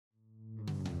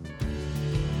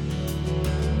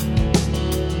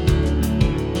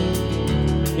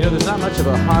You know, there's not much of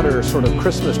a hotter sort of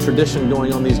Christmas tradition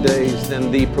going on these days than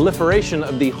the proliferation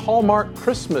of the Hallmark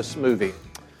Christmas movie.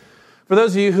 For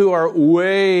those of you who are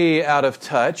way out of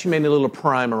touch, you may need a little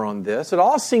primer on this. It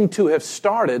all seemed to have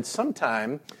started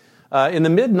sometime in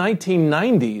the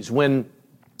mid-1990s when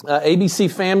ABC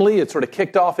Family had sort of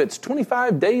kicked off its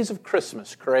 25 Days of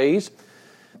Christmas craze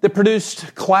that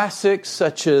produced classics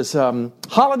such as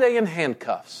Holiday in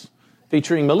Handcuffs,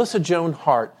 featuring Melissa Joan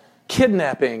Hart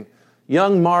kidnapping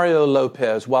young Mario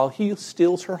Lopez while he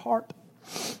steals her heart.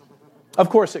 Of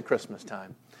course, at Christmas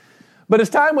time. But as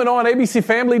time went on, ABC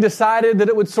Family decided that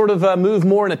it would sort of move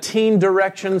more in a teen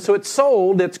direction, so it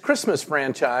sold its Christmas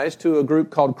franchise to a group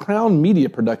called Crown Media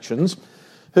Productions,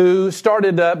 who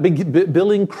started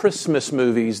billing Christmas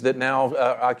movies that now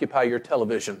occupy your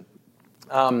television.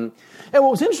 And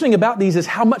what was interesting about these is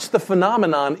how much the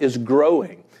phenomenon is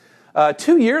growing.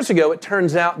 2 years ago, it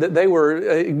turns out that they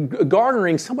were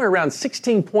garnering somewhere around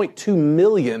 16.2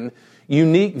 million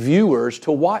unique viewers to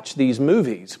watch these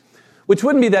movies, which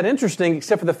wouldn't be that interesting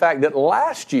except for the fact that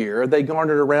last year they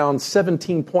garnered around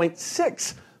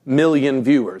 17.6 million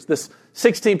viewers. This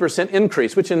 16%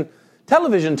 increase, which in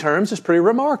television terms is pretty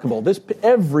remarkable.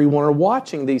 Everyone are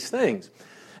watching these things.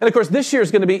 And of course, this year is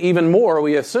going to be even more,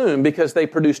 we assume, because they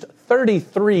produced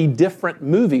 33 different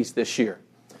movies this year.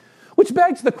 Which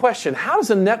begs the question, how does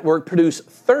a network produce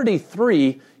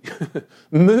 33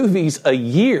 movies a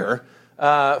year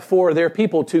for their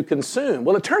people to consume?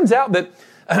 Well, it turns out that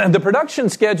the production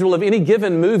schedule of any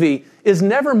given movie is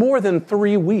never more than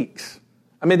 3 weeks.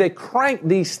 I mean, they crank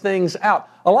these things out,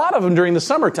 a lot of them during the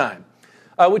summertime,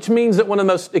 which means that one of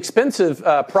the most expensive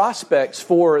prospects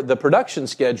for the production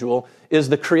schedule is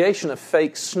the creation of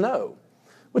fake snow,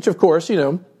 which, of course, you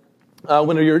know,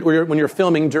 when you're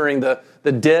filming during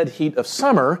the dead heat of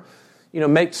summer, you know,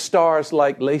 makes stars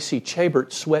like Lacey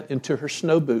Chabert sweat into her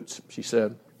snow boots, she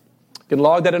said. You can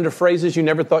log that under phrases you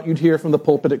never thought you'd hear from the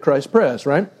pulpit at Christ Press,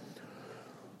 right?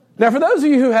 Now, for those of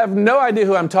you who have no idea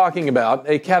who I'm talking about,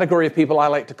 a category of people I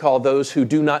like to call those who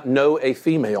do not know a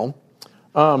female,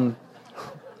 and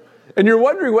you're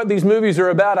wondering what these movies are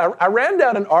about, I ran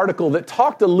down an article that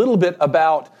talked a little bit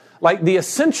about like the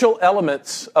essential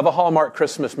elements of a Hallmark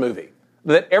Christmas movie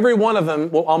that every one of them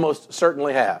will almost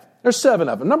certainly have. There's 7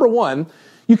 of them. Number 1,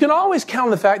 you can always count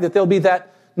on the fact that there'll be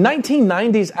that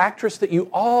 1990s actress that you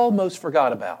almost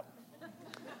forgot about.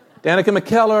 Danica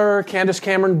McKellar, Candace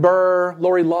Cameron Bure,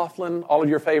 Lori Loughlin, all of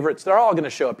your favorites, they're all going to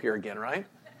show up here again, right?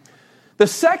 The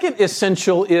second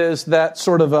essential is that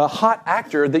sort of a hot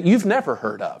actor that you've never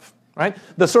heard of, right?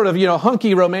 The sort of, you know,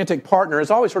 hunky romantic partner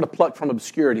is always sort of plucked from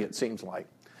obscurity, it seems like.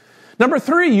 Number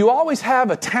 3, you always have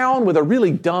a town with a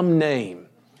really dumb name.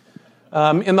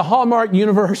 In the Hallmark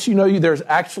universe, you know, there's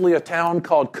actually a town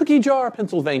called Cookie Jar,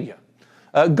 Pennsylvania.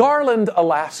 Garland,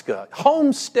 Alaska.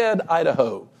 Homestead,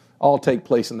 Idaho. All take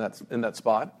place in that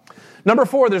spot. Number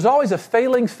 4, there's always a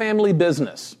failing family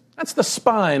business. That's the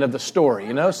spine of the story,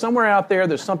 you know. Somewhere out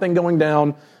there's something going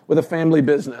down with a family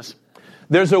business.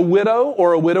 There's a widow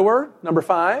or a widower, number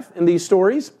 5, in these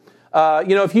stories.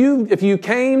 You know, if you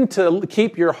came to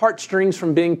keep your heartstrings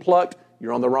from being plucked,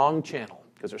 you're on the wrong channel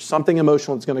because there's something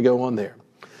emotional that's going to go on there.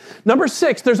 Number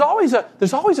 6, there's always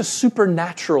a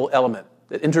supernatural element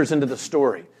that enters into the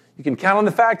story. You can count on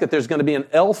the fact that there's going to be an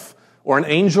elf or an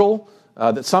angel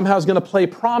that somehow is going to play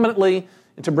prominently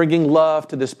into bringing love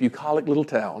to this bucolic little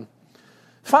town.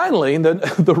 Finally,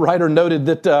 the writer noted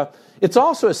that it's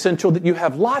also essential that you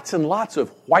have lots and lots of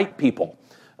white people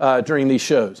during these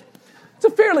shows.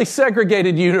 It's a fairly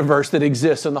segregated universe that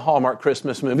exists in the Hallmark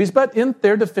Christmas movies, but in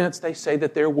their defense, they say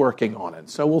that they're working on it.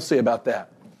 So we'll see about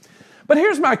that. But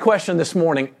here's my question this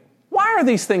morning. Why are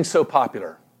these things so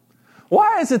popular?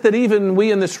 Why is it that even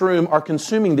we in this room are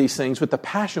consuming these things with the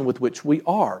passion with which we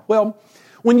are? Well,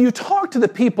 when you talk to the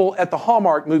people at the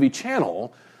Hallmark Movie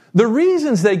Channel, the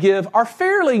reasons they give are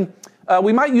fairly,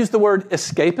 we might use the word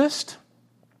escapist.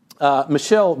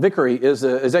 Michelle Vickery is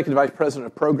the Executive Vice President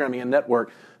of Programming and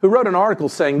Network, who wrote an article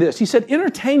saying this. He said,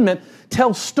 entertainment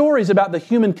tells stories about the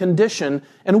human condition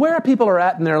and where people are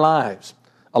at in their lives.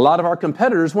 A lot of our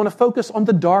competitors want to focus on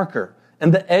the darker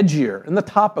and the edgier and the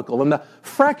topical and the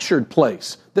fractured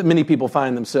place that many people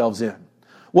find themselves in.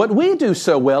 What we do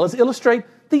so well is illustrate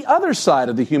the other side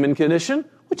of the human condition,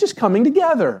 which is coming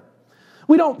together.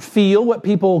 We don't feel what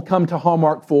people come to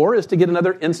Hallmark for is to get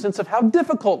another instance of how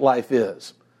difficult life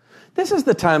is. This is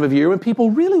the time of year when people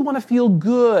really want to feel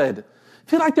good,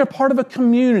 feel like they're part of a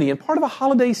community and part of a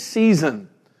holiday season.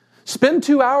 Spend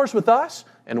 2 hours with us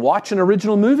and watch an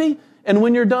original movie, and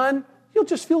when you're done, you'll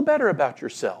just feel better about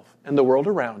yourself and the world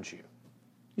around you.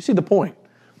 You see the point?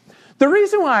 The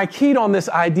reason why I keyed on this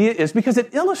idea is because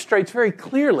it illustrates very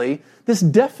clearly this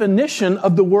definition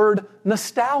of the word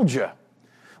nostalgia,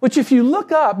 which if you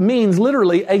look up means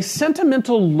literally a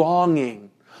sentimental longing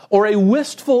or a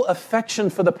wistful affection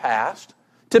for the past,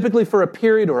 typically for a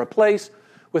period or a place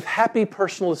with happy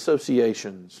personal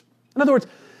associations. In other words,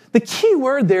 the key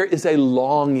word there is a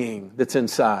longing that's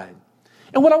inside.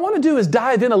 And what I want to do is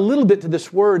dive in a little bit to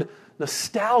this word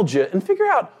nostalgia and figure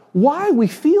out why we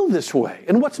feel this way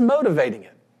and what's motivating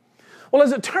it. Well,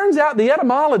 as it turns out, the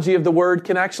etymology of the word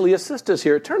can actually assist us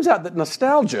here. It turns out that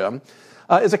nostalgia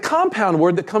is a compound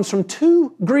word that comes from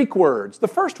two Greek words. The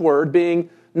first word being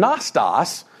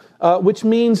nostos, which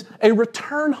means a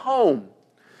return home.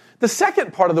 The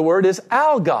second part of the word is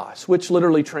algos, which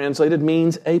literally translated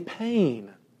means a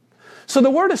pain. So the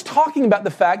word is talking about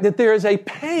the fact that there is a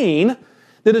pain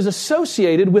that is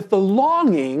associated with the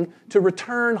longing to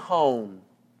return home,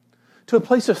 to a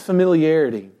place of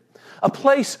familiarity, a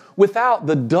place without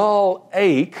the dull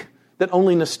ache that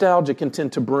only nostalgia can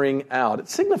tend to bring out. It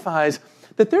signifies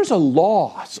that there's a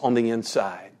loss on the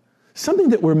inside, something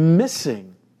that we're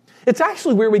missing. It's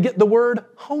actually where we get the word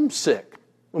homesick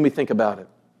when we think about it.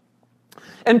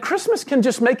 And Christmas can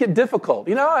just make it difficult.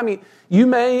 You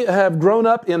may have grown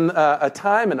up in a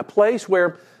time and a place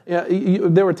where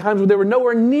there were times when there were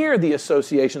nowhere near the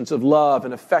associations of love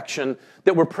and affection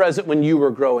that were present when you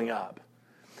were growing up.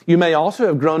 You may also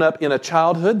have grown up in a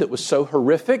childhood that was so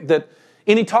horrific that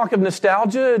any talk of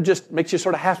nostalgia just makes you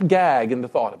sort of half gag in the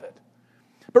thought of it.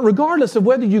 But regardless of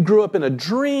whether you grew up in a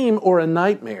dream or a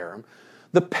nightmare,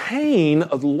 the pain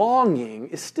of longing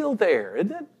is still there,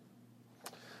 isn't it?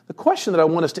 The question that I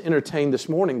want us to entertain this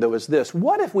morning, though, is this: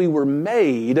 what if we were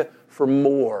made for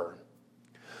more?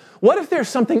 What if there's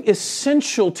something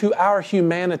essential to our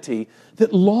humanity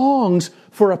that longs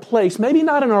for a place, maybe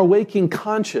not in our waking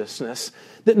consciousness,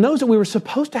 that knows that we were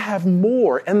supposed to have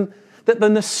more, and that the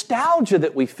nostalgia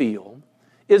that we feel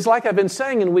is, like I've been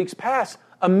saying in weeks past,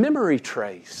 a memory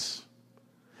trace.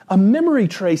 A memory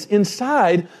trace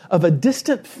inside of a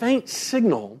distant, faint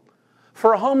signal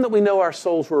for a home that we know our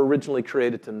souls were originally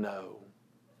created to know.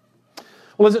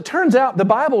 Well, as it turns out, the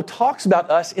Bible talks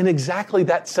about us in exactly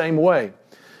that same way.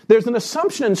 There's an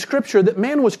assumption in Scripture that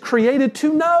man was created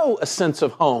to know a sense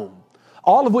of home,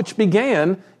 all of which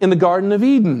began in the Garden of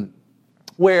Eden,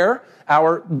 where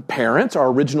our parents, our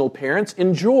original parents,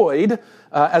 enjoyed,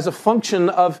 as a function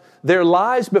of their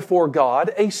lives before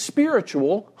God, a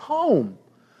spiritual home.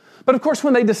 But of course,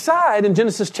 when they decide in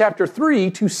Genesis chapter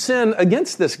 3 to sin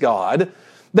against this God,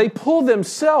 they pull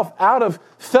themselves out of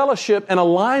fellowship and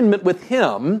alignment with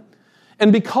Him.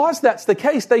 And because that's the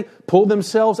case, they pull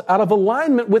themselves out of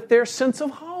alignment with their sense of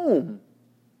home.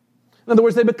 In other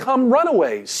words, they become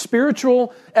runaways,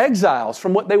 spiritual exiles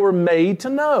from what they were made to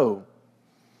know.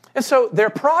 And so their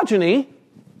progeny,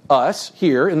 us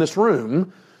here in this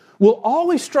room, will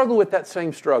always struggle with that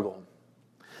same struggle.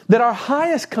 That our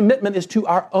highest commitment is to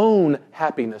our own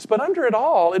happiness. But under it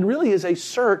all, it really is a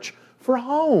search for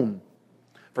home.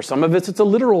 For some of us, it's a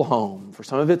literal home. For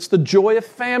some of it's the joy of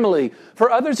family. For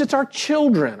others, it's our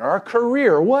children or our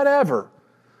career, or whatever.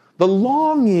 The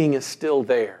longing is still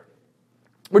there.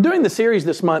 We're doing the series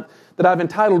this month that I've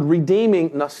entitled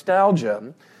Redeeming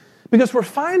Nostalgia because we're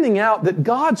finding out that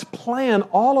God's plan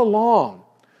all along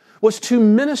was to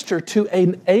minister to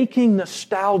an aching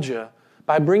nostalgia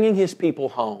by bringing His people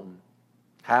home.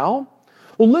 How?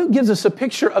 Well, Luke gives us a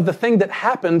picture of the thing that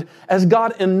happened as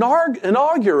God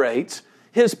inaugurates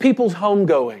His people's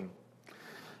homegoing.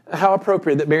 How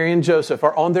appropriate that Mary and Joseph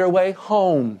are on their way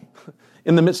home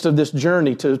in the midst of this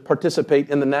journey to participate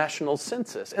in the national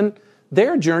census. And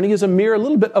their journey is a mere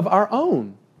little bit of our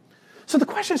own. So the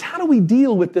question is, how do we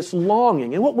deal with this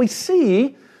longing? And what we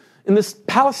see in this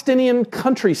Palestinian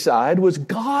countryside was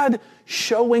God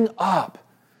showing up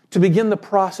to begin the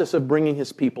process of bringing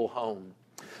His people home.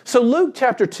 So Luke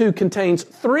chapter 2 contains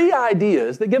 3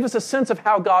 ideas that give us a sense of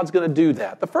how God's going to do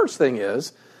that. The first thing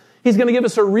is, He's going to give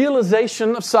us a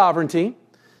realization of sovereignty.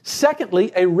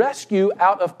 Secondly, a rescue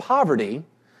out of poverty.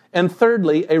 And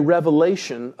thirdly, a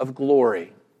revelation of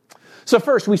glory. So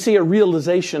first, we see a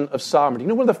realization of sovereignty.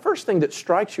 One of the first things that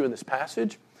strikes you in this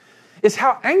passage is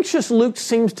how anxious Luke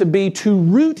seems to be to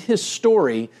root his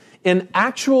story in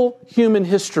actual human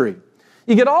history.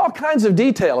 You get all kinds of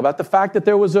detail about the fact that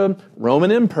there was a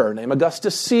Roman emperor named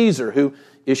Augustus Caesar who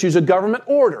issues a government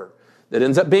order that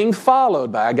ends up being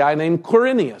followed by a guy named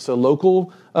Quirinius, a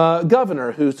local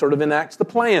governor who sort of enacts the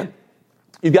plan.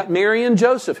 You've got Mary and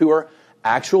Joseph, who are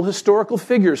actual historical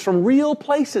figures from real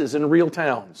places and real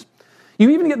towns.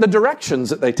 You even get the directions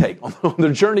that they take on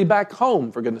their journey back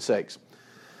home, for goodness sakes.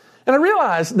 And I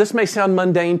realize this may sound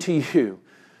mundane to you,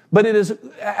 But it is,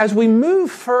 as we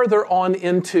move further on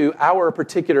into our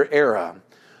particular era,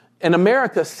 and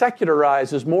America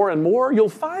secularizes more and more, you'll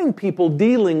find people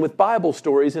dealing with Bible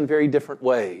stories in very different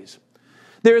ways.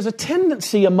 There is a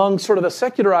tendency among sort of a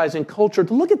secularizing culture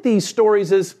to look at these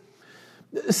stories as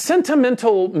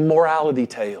sentimental morality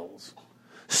tales.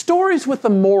 Stories with a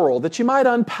moral that you might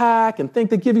unpack and think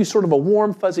they give you sort of a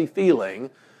warm, fuzzy feeling.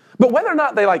 But whether or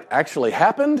not they actually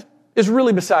happened is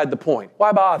really beside the point.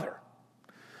 Why bother?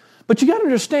 But you got to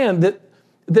understand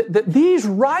that these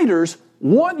writers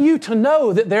want you to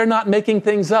know that they're not making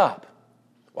things up.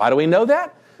 Why do we know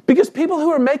that? Because people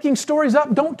who are making stories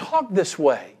up don't talk this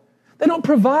way. They don't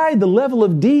provide the level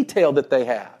of detail that they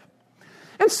have.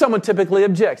 And someone typically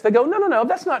objects. They go, no,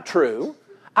 that's not true.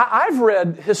 I've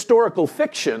read historical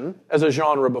fiction as a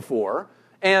genre before,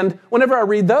 and whenever I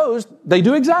read those, they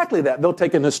do exactly that. They'll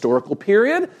take an historical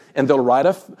period, and they'll write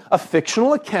a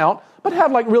fictional account, but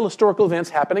have real historical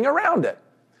events happening around it.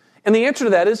 And the answer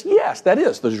to that is yes, that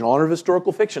is the genre of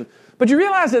historical fiction. But you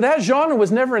realize that genre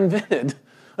was never invented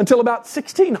until about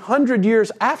 1,600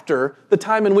 years after the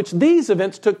time in which these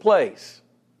events took place.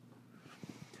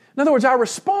 In other words, our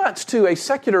response to a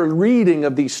secular reading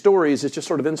of these stories as just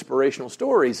sort of inspirational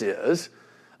stories is,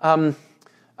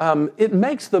 it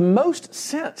makes the most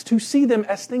sense to see them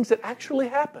as things that actually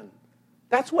happened.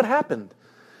 That's what happened.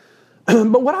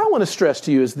 But what I want to stress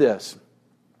to you is this.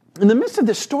 In the midst of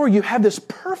this story, you have this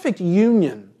perfect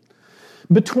union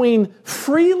between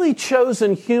freely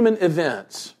chosen human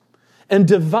events and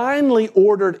divinely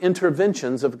ordered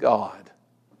interventions of God.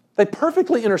 They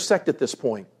perfectly intersect at this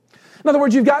point. In other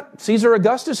words, you've got Caesar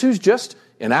Augustus who's just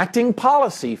enacting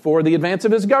policy for the advance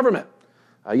of his government.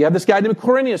 You have this guy named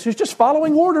Quirinius who's just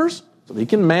following orders so that he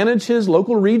can manage his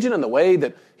local region in the way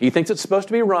that he thinks it's supposed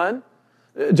to be run.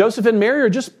 Joseph and Mary are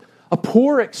just a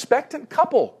poor, expectant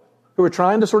couple who are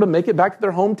trying to sort of make it back to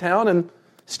their hometown and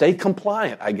stay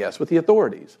compliant, I guess, with the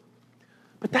authorities.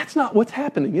 But that's not what's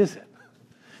happening, is it?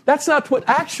 That's not what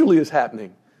actually is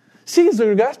happening.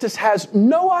 Caesar Augustus has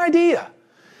no idea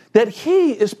that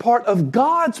he is part of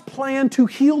God's plan to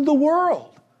heal the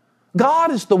world. God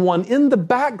is the one in the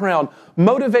background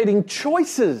motivating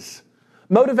choices,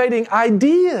 motivating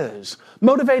ideas,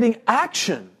 motivating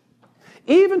action,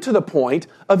 even to the point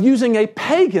of using a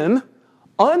pagan,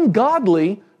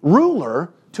 ungodly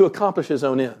ruler to accomplish his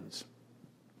own ends.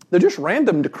 They're just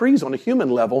random decrees on a human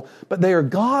level, but they are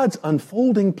God's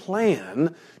unfolding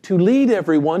plan to lead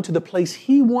everyone to the place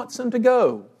he wants them to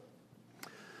go.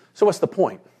 So what's the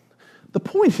point? The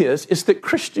point is that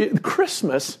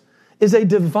Christmas is a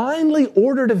divinely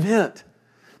ordered event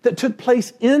that took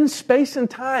place in space and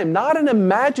time, not an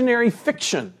imaginary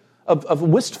fiction of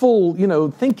wistful,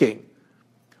 thinking.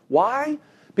 Why?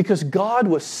 Because God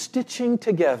was stitching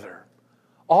together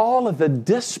all of the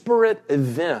disparate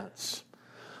events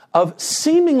of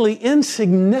seemingly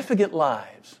insignificant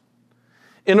lives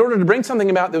in order to bring something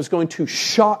about that was going to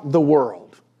shock the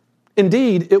world.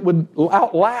 Indeed, it would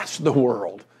outlast the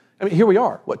world. I mean, here we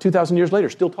are, 2,000 years later,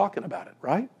 still talking about it,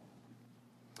 right?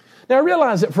 Now, I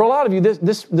realize that for a lot of you,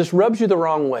 this rubs you the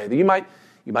wrong way. That you might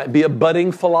be a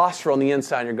budding philosopher on the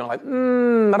inside, and you're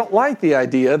going I don't like the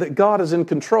idea that God is in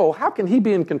control. How can he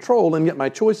be in control and yet my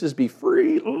choices be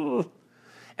free? Ugh.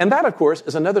 And that, of course,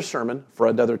 is another sermon for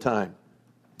another time.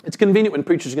 It's convenient when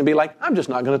preachers are going to be like, I'm just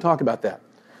not going to talk about that.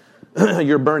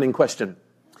 Your burning question.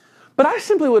 But I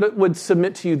simply would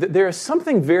submit to you that there is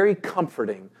something very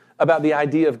comforting about the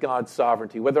idea of God's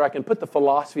sovereignty, whether I can put the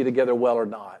philosophy together well or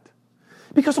not.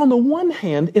 Because on the one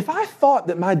hand, if I thought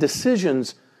that my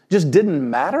decisions just didn't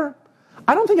matter,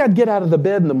 I don't think I'd get out of the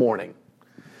bed in the morning.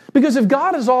 Because if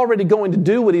God is already going to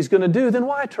do what he's going to do, then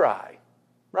why try,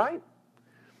 right?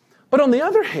 But on the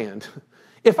other hand,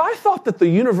 if I thought that the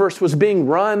universe was being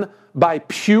run by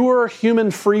pure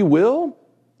human free will,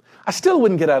 I still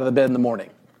wouldn't get out of the bed in the morning.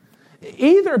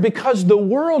 Either because the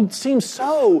world seems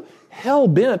so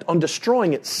hell-bent on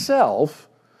destroying itself,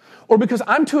 or because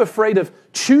I'm too afraid of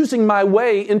choosing my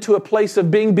way into a place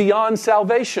of being beyond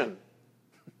salvation.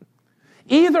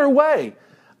 Either way,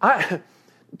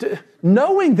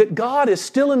 knowing that God is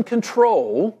still in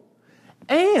control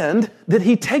and that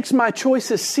he takes my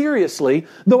choices seriously,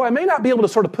 though I may not be able to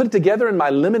sort of put it together in my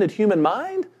limited human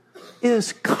mind,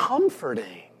 is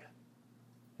comforting.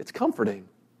 It's comforting.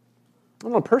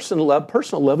 On a personal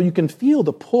level, you can feel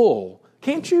the pull,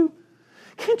 can't you?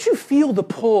 Can't you feel the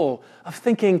pull of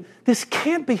thinking, this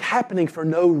can't be happening for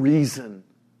no reason?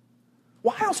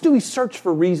 Why else do we search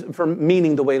for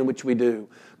meaning the way in which we do?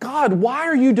 God, why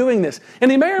are you doing this? And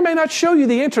he may or may not show you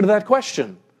the answer to that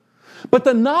question. But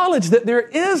the knowledge that there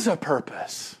is a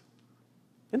purpose,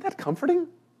 isn't that comforting?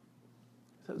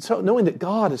 So knowing that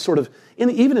God is sort of,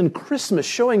 even in Christmas,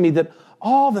 showing me that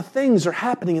all the things are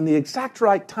happening in the exact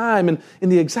right time and in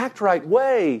the exact right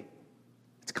way,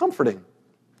 it's comforting,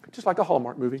 just like a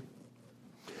Hallmark movie.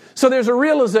 So there's a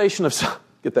realization of,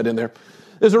 get that in there,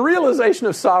 there's a realization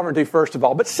of sovereignty, first of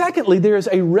all. But secondly, there's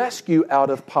a rescue out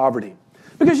of poverty.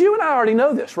 Because you and I already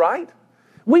know this, right?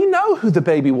 We know who the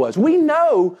baby was. We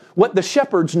know what the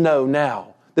shepherds know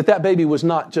now, that baby was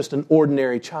not just an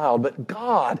ordinary child, but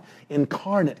God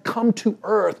incarnate, come to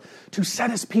earth to set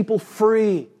his people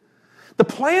free. The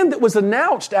plan that was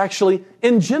announced actually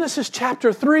in Genesis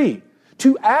chapter 3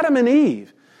 to Adam and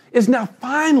Eve is now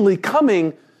finally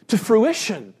coming to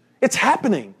fruition. It's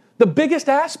happening. The biggest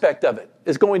aspect of it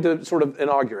is going to sort of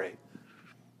inaugurate.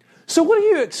 So what do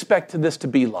you expect this to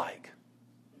be like?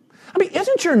 I mean,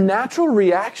 isn't your natural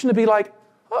reaction to be like,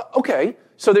 okay,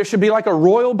 so there should be like a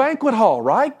royal banquet hall,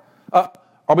 right?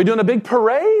 Are we doing a big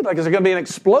parade? Like, is there going to be an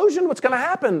explosion? What's going to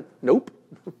happen? Nope.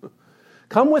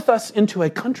 Come with us into a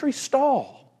country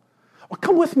stall. Or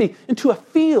come with me into a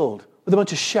field with a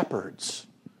bunch of shepherds.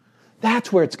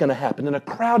 That's where it's going to happen, in a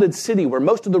crowded city where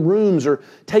most of the rooms are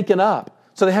taken up.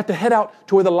 So they have to head out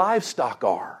to where the livestock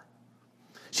are.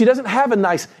 She doesn't have a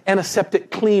nice antiseptic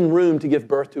clean room to give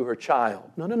birth to her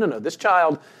child. No. This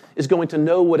child is going to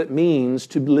know what it means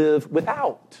to live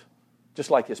without,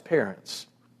 just like his parents.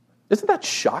 Isn't that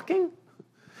shocking?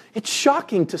 It's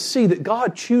shocking to see that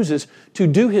God chooses to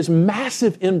do his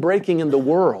massive inbreaking in the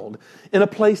world in a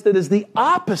place that is the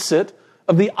opposite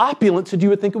of the opulence that you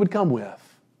would think it would come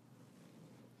with.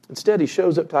 Instead, he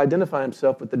shows up to identify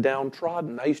himself with the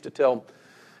downtrodden. I used to tell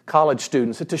college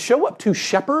students that to show up to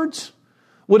shepherds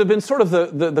would have been sort of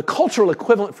the cultural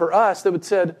equivalent for us that would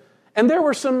said, and there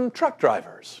were some truck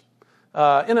drivers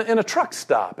in a truck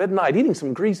stop at night eating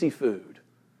some greasy food.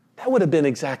 That would have been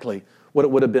exactly what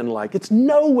it would have been like. It's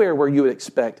nowhere where you would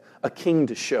expect a king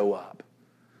to show up.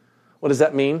 What does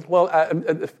that mean? Well,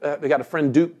 I got a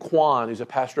friend, Duke Kwan, who's a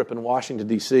pastor up in Washington,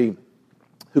 D.C.,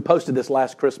 who posted this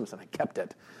last Christmas, and I kept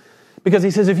it. Because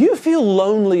he says, if you feel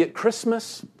lonely at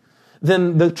Christmas,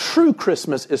 then the true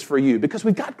Christmas is for you, because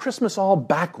we've got Christmas all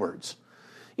backwards.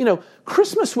 You know,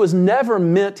 Christmas was never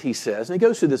meant, he says, and he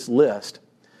goes through this list,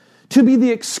 to be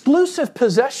the exclusive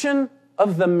possession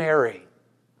of the merry,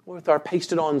 with our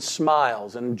pasted-on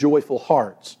smiles and joyful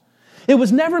hearts. It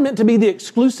was never meant to be the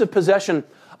exclusive possession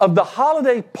of the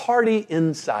holiday party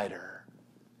insider.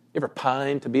 You ever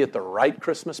pine to be at the right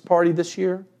Christmas party this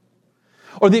year?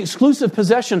 Or the exclusive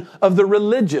possession of the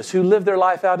religious who live their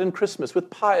life out in Christmas with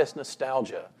pious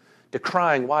nostalgia,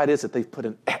 decrying why it is that they've put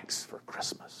an X for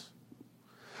Christmas.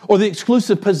 Or the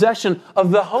exclusive possession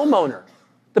of the homeowner,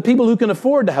 the people who can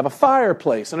afford to have a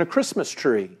fireplace and a Christmas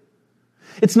tree.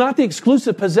 It's not the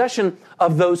exclusive possession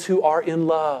of those who are in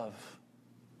love.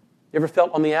 You ever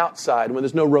felt on the outside when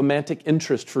there's no romantic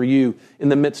interest for you in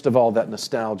the midst of all that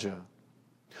nostalgia?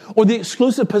 Or the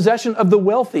exclusive possession of the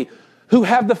wealthy who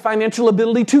have the financial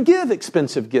ability to give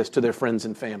expensive gifts to their friends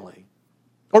and family.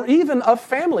 Or even of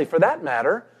family, for that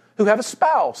matter, who have a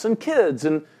spouse and kids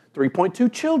and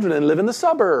 3.2 children and live in the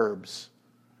suburbs.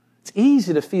 It's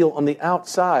easy to feel on the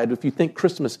outside if you think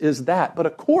Christmas is that. But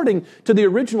according to the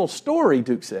original story,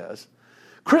 Duke says,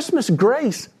 Christmas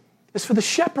grace is for the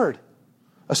shepherd,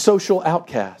 a social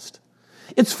outcast.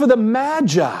 It's for the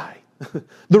magi,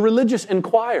 the religious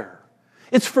inquirer.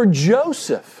 It's for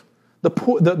Joseph, the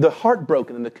poor, the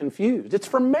heartbroken and the confused. It's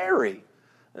for Mary,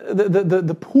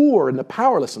 the poor and the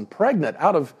powerless and pregnant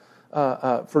out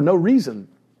of for no reason.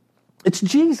 It's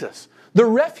Jesus, the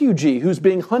refugee who's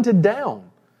being hunted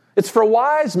down. It's for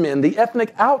wise men, the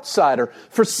ethnic outsider,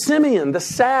 for Simeon, the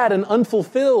sad and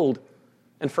unfulfilled,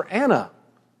 and for Anna,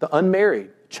 the unmarried,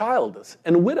 childless,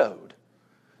 and widowed.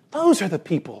 Those are the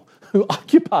people who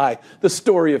occupy the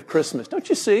story of Christmas. Don't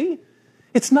you see?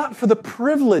 It's not for the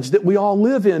privilege that we all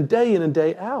live in and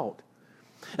day out.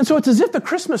 And so it's as if the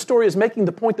Christmas story is making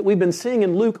the point that we've been seeing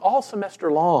in Luke all semester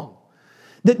long,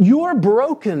 that your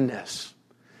brokenness,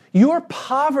 your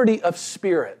poverty of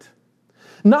spirit,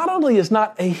 not only is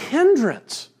not a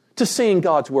hindrance to seeing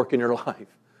God's work in your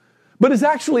life, but is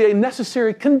actually a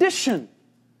necessary condition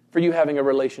for you having a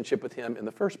relationship with Him in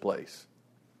the first place.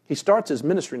 He starts His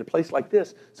ministry in a place like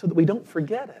this so that we don't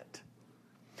forget it.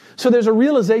 So there's a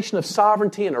realization of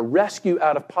sovereignty and a rescue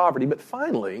out of poverty, but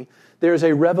finally, there's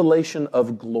a revelation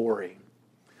of glory.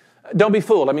 Don't be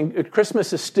fooled. I mean,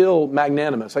 Christmas is still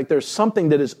magnanimous. Like there's something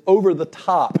that is over the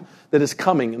top that is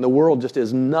coming, and the world just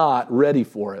is not ready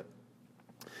for it.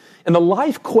 And the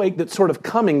life quake that's sort of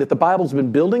coming that the Bible's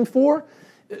been building for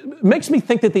makes me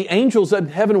think that the angels in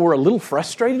heaven were a little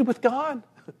frustrated with God.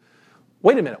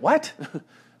 Wait a minute, what?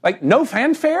 Like no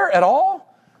fanfare at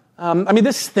all?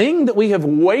 This thing that we have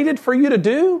waited for you to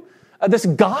do, this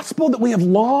gospel that we have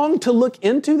longed to look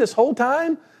into this whole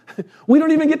time, we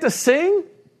don't even get to sing?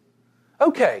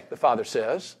 Okay, the Father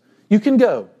says, you can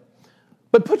go.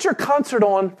 But put your concert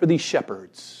on for these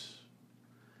shepherds.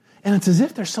 And it's as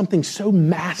if there's something so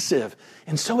massive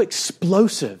and so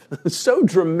explosive, so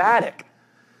dramatic,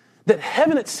 that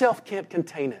heaven itself can't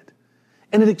contain it.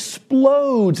 And it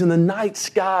explodes in the night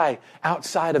sky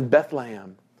outside of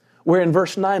Bethlehem, where in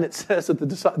verse 9 it says that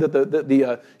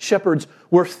the shepherds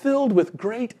were filled with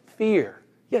great fear.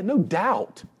 Yeah, no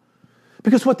doubt.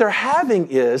 Because what they're having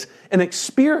is an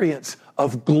experience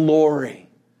of glory.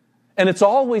 And it's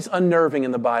always unnerving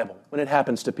in the Bible when it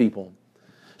happens to people.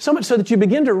 So much so that you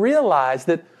begin to realize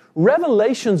that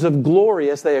revelations of glory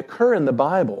as they occur in the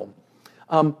Bible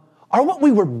are what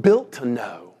we were built to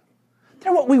know.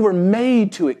 They're what we were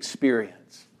made to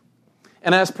experience.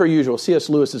 And as per usual, C.S.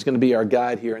 Lewis is going to be our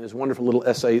guide here in his wonderful little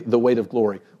essay, The Weight of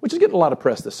Glory, which is getting a lot of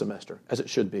press this semester, as it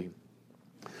should be.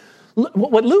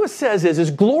 What Lewis says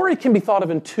is glory can be thought of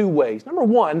in two ways. Number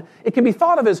one, it can be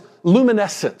thought of as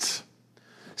luminescence.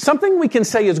 Something we can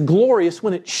say is glorious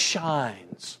when it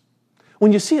shines,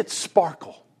 when you see it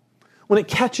sparkle, when it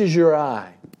catches your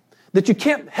eye, that you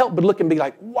can't help but look and be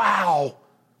like, wow,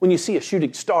 when you see a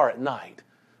shooting star at night,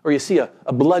 or you see a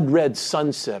blood-red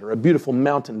sunset or a beautiful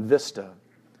mountain vista.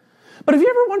 But have you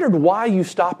ever wondered why you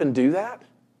stop and do that?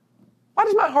 Why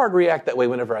does my heart react that way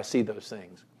whenever I see those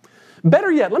things?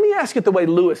 Better yet, let me ask it the way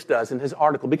Lewis does in his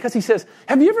article, because he says,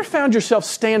 have you ever found yourself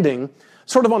standing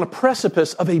sort of on a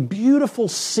precipice of a beautiful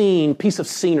piece of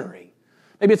scenery?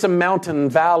 Maybe it's a mountain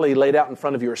valley laid out in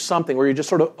front of you or something where you're just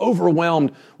sort of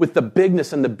overwhelmed with the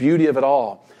bigness and the beauty of it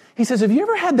all. He says, have you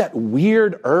ever had that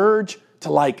weird urge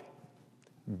to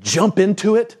jump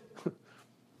into it?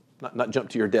 Not jump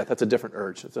to your death. That's a different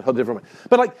urge. It's a whole different one.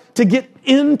 But to get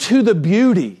into the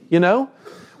beauty,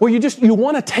 where you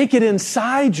want to take it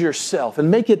inside yourself and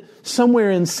make it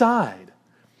somewhere inside.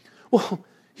 Well,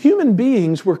 human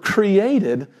beings were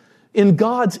created in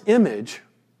God's image,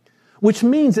 which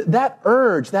means that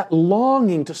urge, that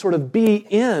longing to sort of be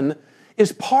in,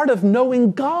 is part of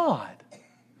knowing God.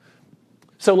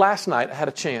 So last night I had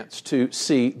a chance to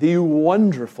see the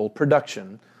wonderful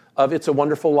production of It's a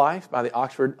Wonderful Life by the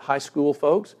Oxford High School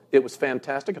folks. It was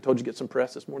fantastic. I told you to get some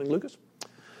press this morning, Lucas.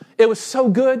 It was so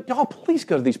good. Y'all, please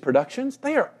go to these productions.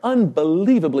 They are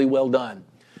unbelievably well done.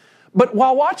 But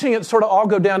while watching it sort of all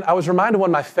go down, I was reminded of one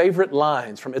of my favorite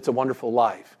lines from It's a Wonderful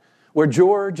Life, where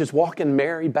George is walking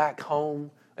Mary back home,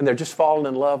 and they're just falling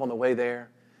in love on the way there,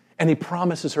 and he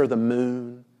promises her the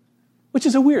moon, which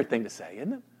is a weird thing to say,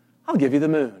 isn't it? I'll give you the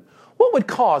moon. What would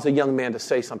cause a young man to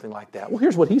say something like that? Well,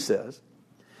 here's what he says.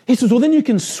 He says, well, then you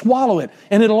can swallow it,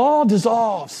 and it'll all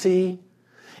dissolve, see?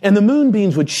 And the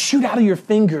moonbeams would shoot out of your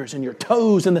fingers and your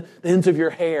toes and the ends of your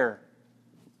hair.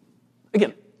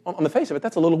 Again, on the face of it,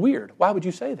 that's a little weird. Why would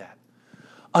you say that?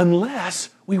 Unless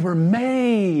we were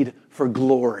made for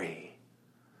glory.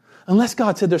 Unless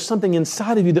God said there's something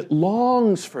inside of you that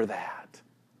longs for that.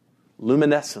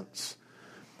 Luminescence.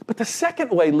 But the second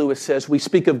way Lewis says we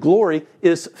speak of glory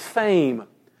is fame.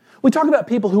 We talk about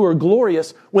people who are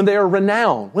glorious when they are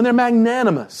renowned, when they're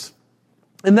magnanimous.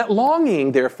 And that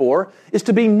longing, therefore, is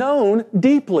to be known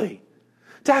deeply,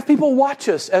 to have people watch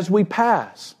us as we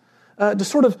pass, to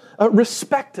sort of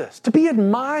respect us, to be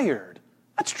admired.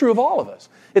 That's true of all of us.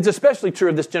 It's especially true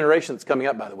of this generation that's coming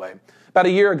up, by the way. About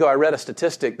a year ago, I read a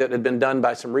statistic that had been done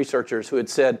by some researchers who had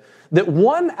said that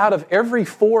 1 out of every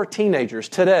 4 teenagers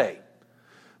today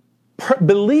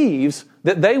believes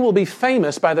that they will be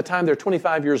famous by the time they're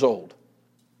 25 years old.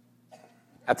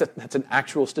 That's an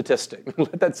actual statistic.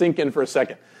 Let that sink in for a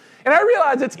second. And I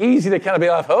realize it's easy to kind of be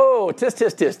like, oh,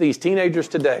 tis, these teenagers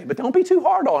today. But don't be too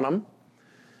hard on them,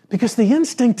 because the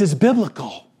instinct is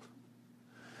biblical.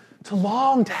 To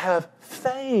long to have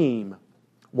fame.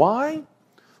 Why?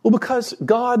 Well, because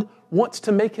God wants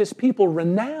to make His people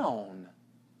renowned.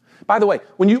 By the way,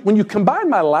 when you combine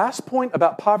my last point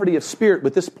about poverty of spirit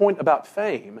with this point about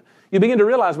fame, you begin to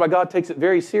realize why God takes it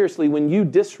very seriously when you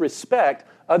disrespect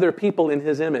other people in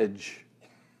His image.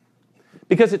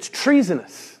 Because it's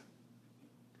treasonous.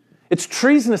 It's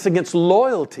treasonous against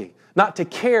loyalty, not to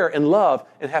care and love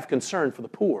and have concern for the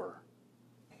poor.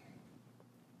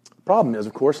 The problem is,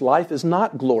 of course, life is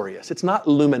not glorious. It's not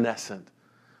luminescent.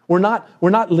 We're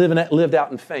not lived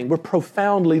out in fame. We're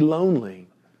profoundly lonely.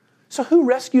 So who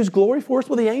rescues glory for us?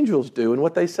 Well, the angels do, and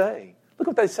what they say. Look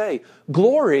what they say.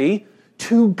 Glory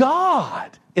to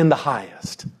God in the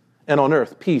highest, and on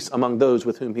earth peace among those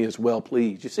with whom He is well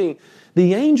pleased. You see,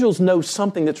 the angels know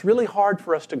something that's really hard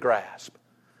for us to grasp.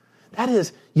 That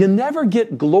is, you never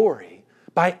get glory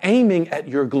by aiming at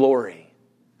your glory.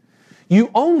 You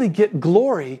only get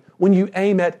glory when you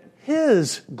aim at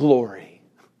His glory.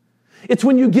 It's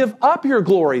when you give up your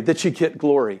glory that you get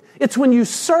glory. It's when you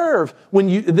serve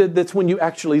that's when you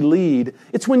actually lead.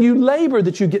 It's when you labor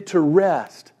that you get to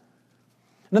rest.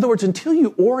 In other words, until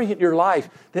you orient your life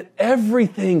that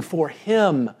everything for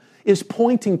Him is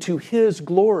pointing to His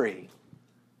glory,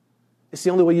 it's the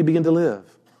only way you begin to live.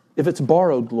 If it's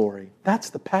borrowed glory, that's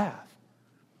the path.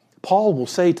 Paul will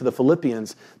say to the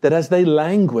Philippians that as they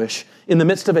languish in the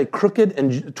midst of a crooked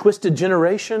and twisted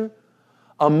generation,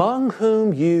 among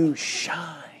whom you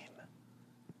shine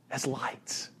as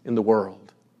lights in the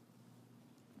world.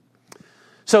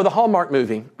 So the Hallmark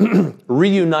movie,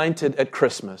 Reunited at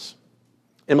Christmas.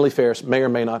 Emily Ferris may or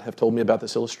may not have told me about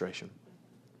this illustration.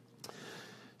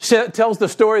 She tells the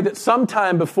story that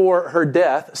sometime before her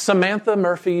death, Samantha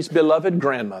Murphy's beloved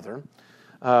grandmother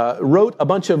wrote a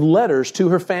bunch of letters to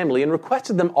her family and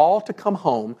requested them all to come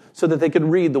home so that they could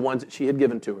read the ones that she had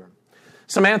given to her.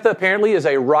 Samantha apparently is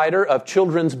a writer of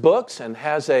children's books and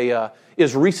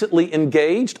is recently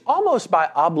engaged, almost by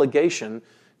obligation,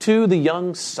 to the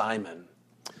young Simon.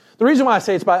 The reason why I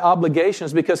say it's by obligation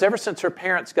is because ever since her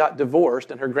parents got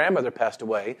divorced and her grandmother passed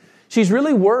away, she's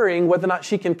really worrying whether or not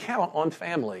she can count on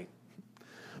family.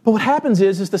 But what happens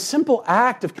is the simple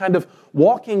act of kind of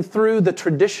walking through the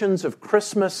traditions of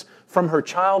Christmas from her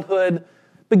childhood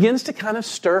begins to kind of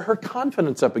stir her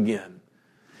confidence up again.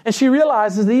 And she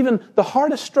realizes that even the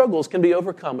hardest struggles can be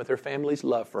overcome with her family's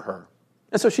love for her.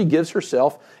 And so she gives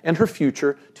herself and her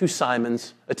future to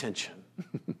Simon's attention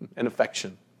and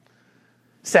affection.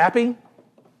 Sappy?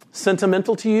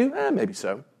 Sentimental to you? Maybe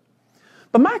so.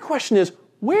 But my question is,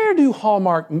 where do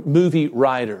Hallmark movie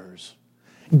writers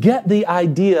get the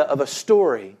idea of a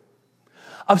story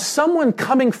of someone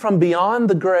coming from beyond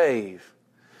the grave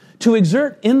to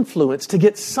exert influence to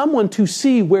get someone to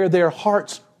see where their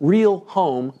heart's real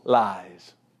home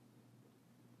lies?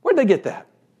 Where'd they get that?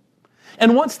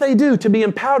 And once they do, to be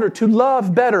empowered to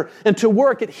love better and to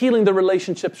work at healing the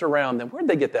relationships around them. Where'd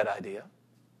they get that idea?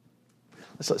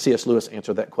 Let's let C.S. Lewis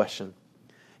answer that question.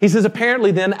 He says,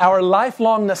 apparently then, our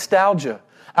lifelong nostalgia,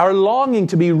 our longing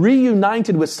to be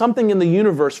reunited with something in the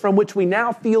universe from which we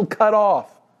now feel cut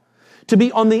off, to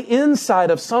be on the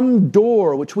inside of some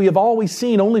door which we have always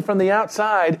seen only from the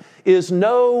outside, is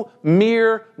no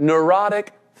mere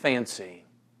neurotic fancy.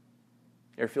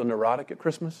 You ever feel neurotic at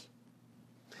Christmas?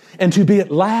 And to be at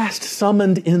last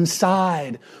summoned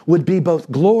inside would be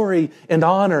both glory and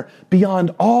honor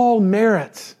beyond all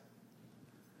merits,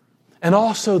 and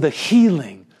also the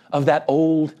healing of that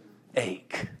old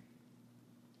ache.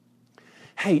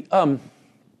 Hey,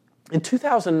 in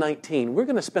 2019, we're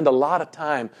going to spend a lot of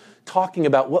time talking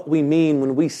about what we mean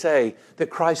when we say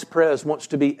that Christ Pres wants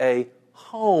to be a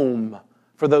home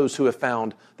for those who have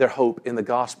found their hope in the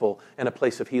gospel and a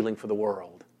place of healing for the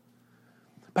world.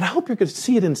 But I hope you're going to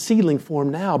see it in seedling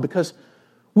form now, because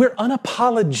we're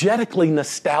unapologetically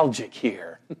nostalgic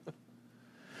here.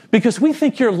 Because we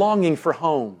think you're longing for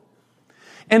home.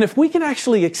 And if we can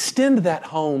actually extend that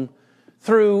home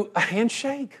through a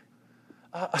handshake,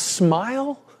 a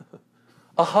smile,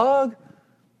 a hug,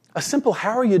 a simple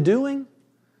how are you doing,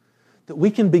 that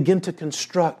we can begin to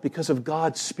construct, because of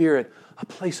God's Spirit, a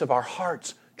place of our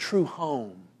heart's true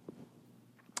home.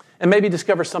 And maybe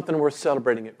discover something worth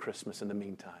celebrating at Christmas in the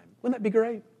meantime. Wouldn't that be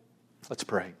great? Let's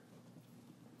pray.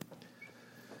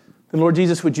 And Lord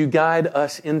Jesus, would you guide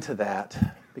us into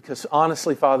that? Because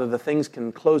honestly, Father, the things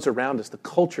can close around us. The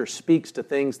culture speaks to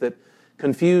things that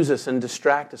confuse us and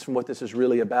distract us from what this is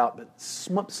really about. But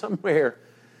somewhere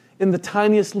in the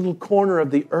tiniest little corner of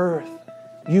the earth,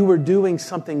 you were doing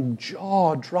something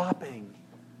jaw-dropping,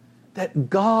 that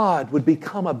God would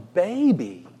become a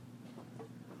baby.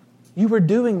 You were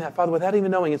doing that, Father, without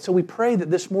even knowing. And so we pray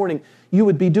that this morning you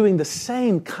would be doing the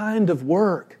same kind of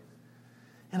work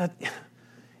in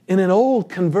an old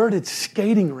converted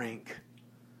skating rink,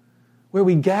 where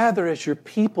we gather as your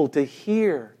people to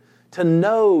hear, to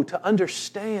know, to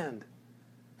understand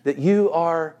that you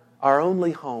are our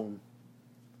only home.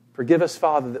 Forgive us,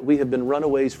 Father, that we have been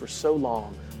runaways for so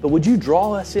long. But would you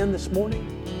draw us in this morning?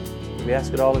 We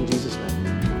ask it all in Jesus' name.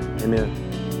 Amen.